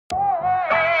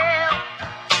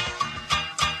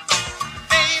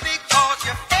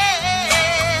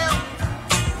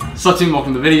So team,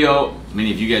 welcome to the video.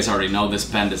 Many of you guys already know this.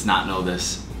 Ben does not know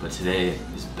this, but today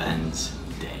is Ben's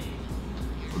day.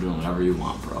 We're doing whatever you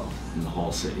want, bro, in the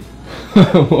whole city.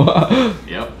 What?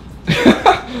 Yep.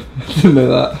 Didn't know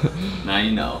that. Now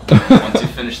you know. Once you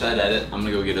finish that edit, I'm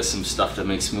gonna go get us some stuff to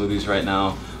make smoothies right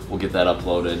now. We'll get that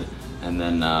uploaded, and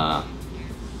then the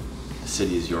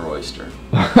city is your oyster.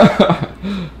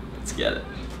 Let's get it.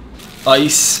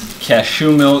 Ice,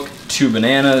 cashew milk, 2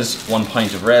 bananas, 1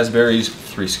 pint of raspberries,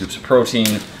 3 scoops of protein,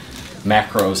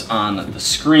 macros on the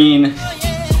screen.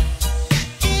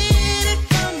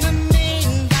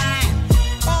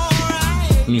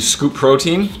 When you scoop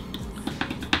protein,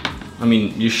 I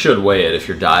mean, you should weigh it if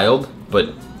you're dialed,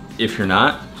 but if you're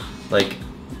not, like,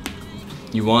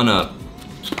 you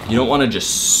don't wanna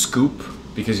just scoop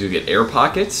because you get air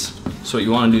pockets. So what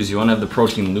you wanna do is you wanna have the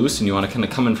protein loose and you wanna kinda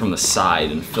come in from the side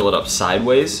and fill it up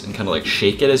sideways and kinda like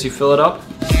shake it as you fill it up.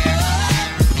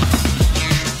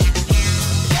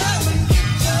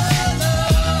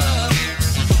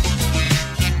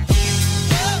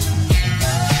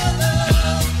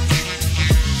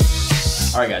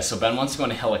 All right guys, so Ben wants to go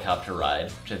on a helicopter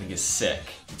ride, which I think is sick.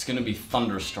 It's gonna be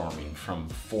thunderstorming from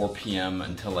 4 p.m.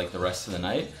 until like the rest of the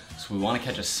night. So we wanna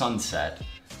catch a sunset.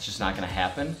 It's just not gonna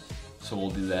happen. So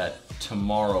we'll do that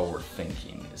tomorrow, we're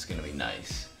thinking is gonna be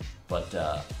nice. But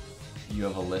you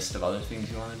have a list of other things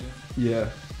you wanna do? Yeah.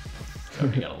 You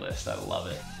already got a list, I love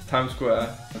it. Times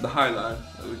Square, the High Line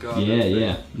at the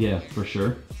garden. Yeah, for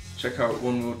sure. Check out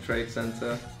One World Trade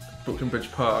Center, Brooklyn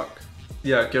Bridge Park.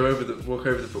 Yeah, walk over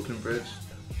the Brooklyn Bridge.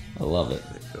 I love it.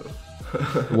 Pretty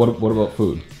cool. What about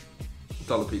food?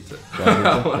 Dollar pizza.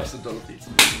 Okay. Some dollar pizza.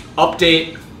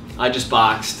 Update, I just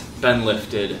boxed, Ben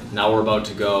lifted, now we're about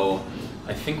to go.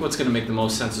 I think what's gonna make the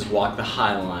most sense is walk the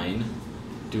High Line,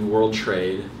 do World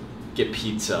Trade, get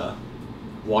pizza,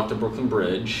 walk the Brooklyn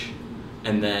Bridge,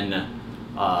 and then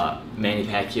Manny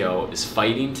Pacquiao is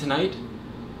fighting tonight,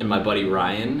 and my buddy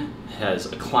Ryan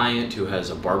has a client who has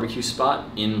a barbecue spot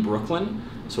in Brooklyn,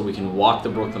 so we can walk the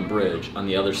Brooklyn Bridge. On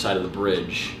the other side of the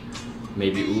bridge,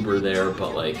 maybe Uber there,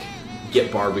 but like get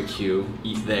barbecue,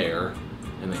 eat there,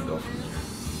 and then go from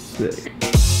there. Sick.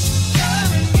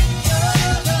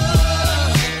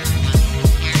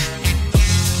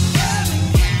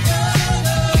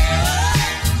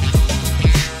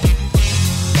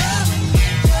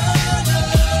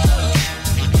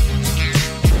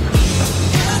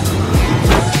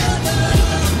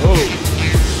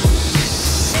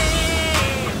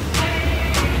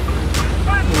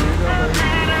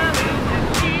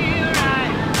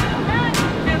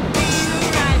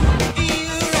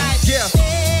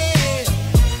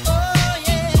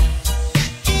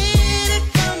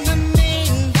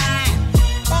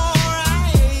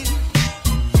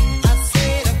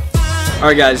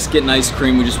 Alright guys, getting ice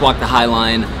cream. We just walked the High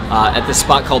Line at this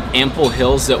spot called Ample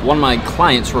Hills that one of my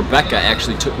clients, Rebecca,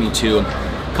 actually took me to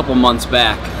a couple months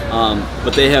back.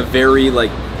 But they have very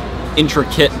like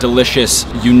intricate, delicious,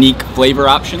 unique flavor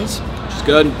options, which is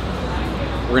good.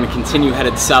 We're gonna continue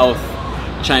headed south,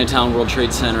 Chinatown, World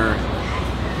Trade Center.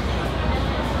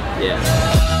 Yeah.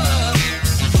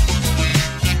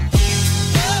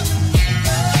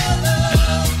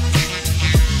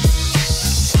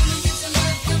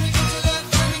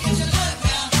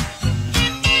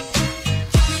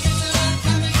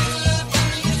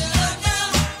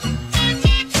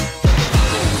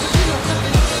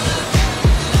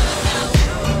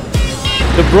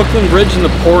 The Brooklyn Bridge in the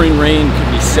pouring rain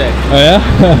could be sick. Oh yeah?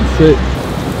 Sick.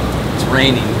 It's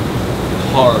raining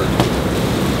hard.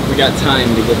 We got time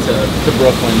to get to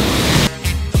Brooklyn.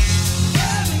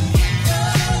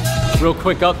 Real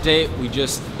quick update,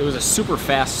 it was a super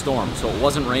fast storm, so it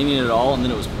wasn't raining at all, and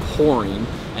then it was pouring,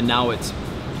 and now it's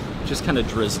just kind of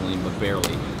drizzling, but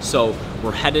barely. So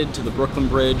we're headed to the Brooklyn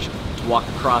Bridge to walk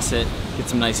across it, get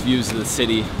some nice views of the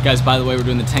city. Guys, by the way, we're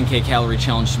doing the 10K calorie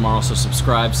challenge tomorrow, so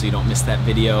subscribe so you don't miss that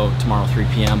video tomorrow, 3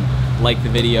 p.m. Like the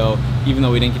video. Even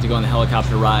though we didn't get to go on the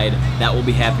helicopter ride, that will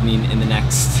be happening in the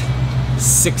next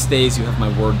 6 days. You have my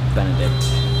word, Benedict.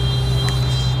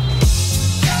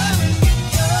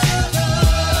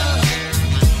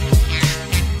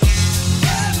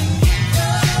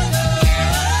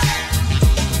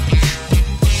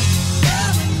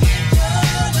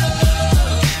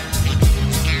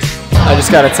 I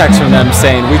just got a text from them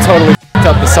saying we totally f***ed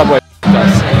up the Subway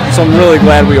us. So I'm really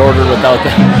glad we ordered without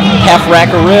them. Half rack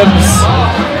of ribs,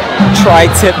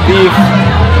 tri-tip beef,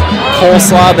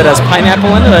 coleslaw that has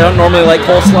pineapple in it. I don't normally like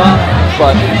coleslaw,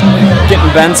 but getting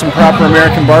Ben some proper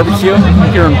American barbecue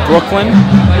here in Brooklyn.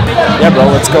 Yeah, bro,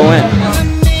 let's go in.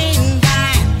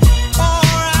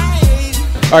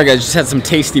 Alright guys, just had some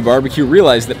tasty barbecue.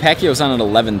 Realized that Pacquiao's on at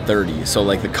 11:30, so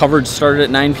like the coverage started at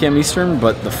 9 p.m. Eastern,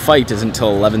 but the fight isn't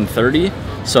until 11:30.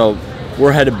 So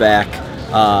we're headed back.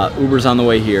 Uber's on the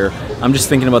way here. I'm just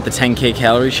thinking about the 10K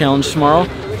calorie challenge tomorrow.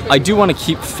 I do want to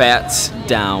keep fats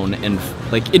down, and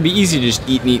like it'd be easy to just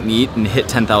eat and hit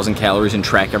 10,000 calories and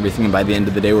track everything, and by the end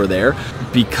of the day we're there.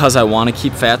 Because I want to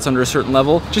keep fats under a certain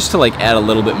level, just to like add a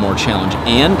little bit more challenge.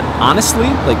 And honestly,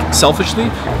 like selfishly,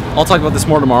 I'll talk about this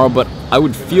more tomorrow, but I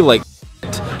would feel like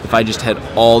if I just had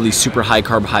all these super high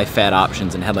carb, high fat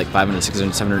options and had like 500,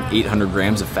 600, 700, 800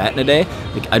 grams of fat in a day,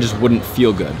 like I just wouldn't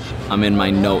feel good. I'm in my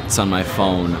notes on my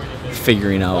phone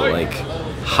figuring out like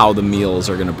how the meals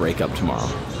are gonna break up tomorrow.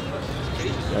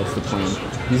 That's the plan.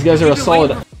 These guys are a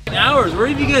solid hours. Where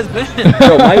have you guys been?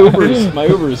 Bro, my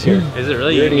Uber is here. Is it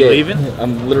really? You leaving?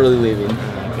 I'm literally leaving.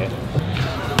 Okay.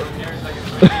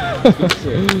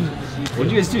 What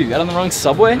did you guys do? You got on the wrong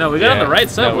subway? No, we got on the right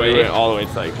subway. No, we went all the way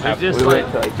to like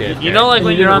you know, like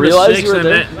when you're on the 6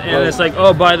 and it's like,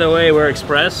 oh, by the way, we're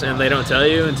express, and they don't tell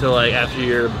you until like after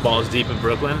you're balls deep in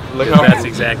Brooklyn. That's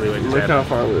exactly what just happened. Look how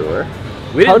far we were.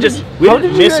 We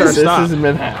didn't miss our stop. This is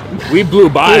Manhattan. We blew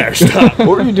by our stop. What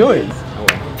were you doing?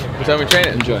 What time we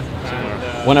training? Enjoy.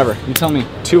 Whenever. You tell me.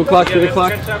 2 o'clock, 3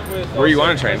 o'clock? Where you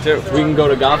want to train too? We can go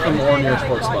to Gotham or New York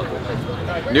Sports Club.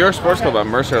 New York Sports Club at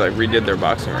Mercer like redid their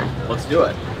boxing ring. Let's do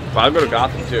it. But I'll go to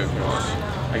Gotham too if you want.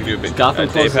 I can do a big Gotham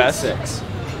day closes at pass. 6.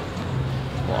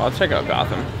 Well, I'll check out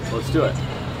Gotham. Let's do it.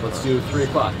 Let's do 3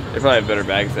 o'clock. They probably have better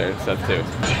bags there and stuff too.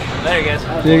 There you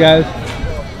guys. See you guys.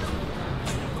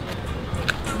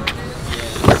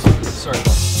 Sorry.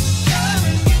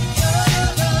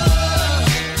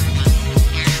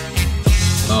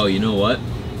 Oh, you know what?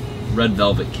 Red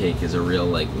velvet cake is a real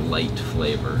like light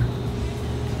flavor.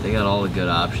 They got all the good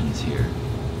options here.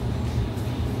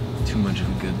 Too much of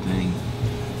a good thing.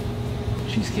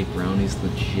 Cheesecake brownie's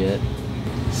legit.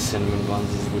 Cinnamon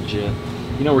buns is legit.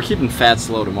 You know, we're keeping fats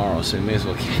low tomorrow, so we may as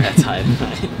well keep fats high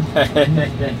tonight.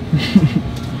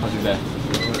 I'll do that.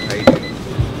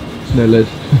 No lid.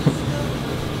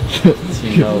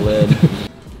 See, no lid.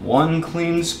 One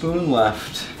clean spoon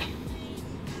left.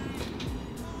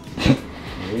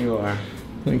 There you are.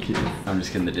 Thank you. I'm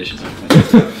just kidding, the dishes are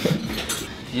clean.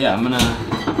 Yeah, I'm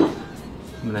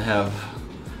gonna have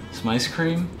some ice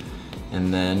cream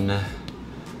and then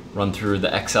run through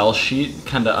the Excel sheet.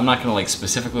 Kinda, I'm not gonna like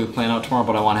specifically plan out tomorrow,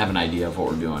 but I wanna have an idea of what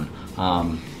we're doing.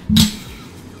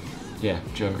 Yeah,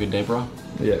 did you have a good day, bro?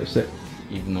 Yeah, it was sick.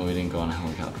 Even though we didn't go on a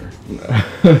helicopter. No.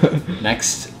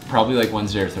 Next, probably like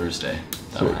Wednesday or Thursday,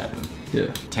 that'll happen. Yeah.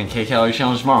 10K calorie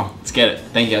challenge tomorrow. Let's get it.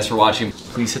 Thank you guys for watching.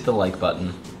 Please hit the like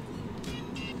button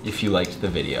if you liked the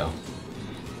video,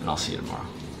 and I'll see you tomorrow.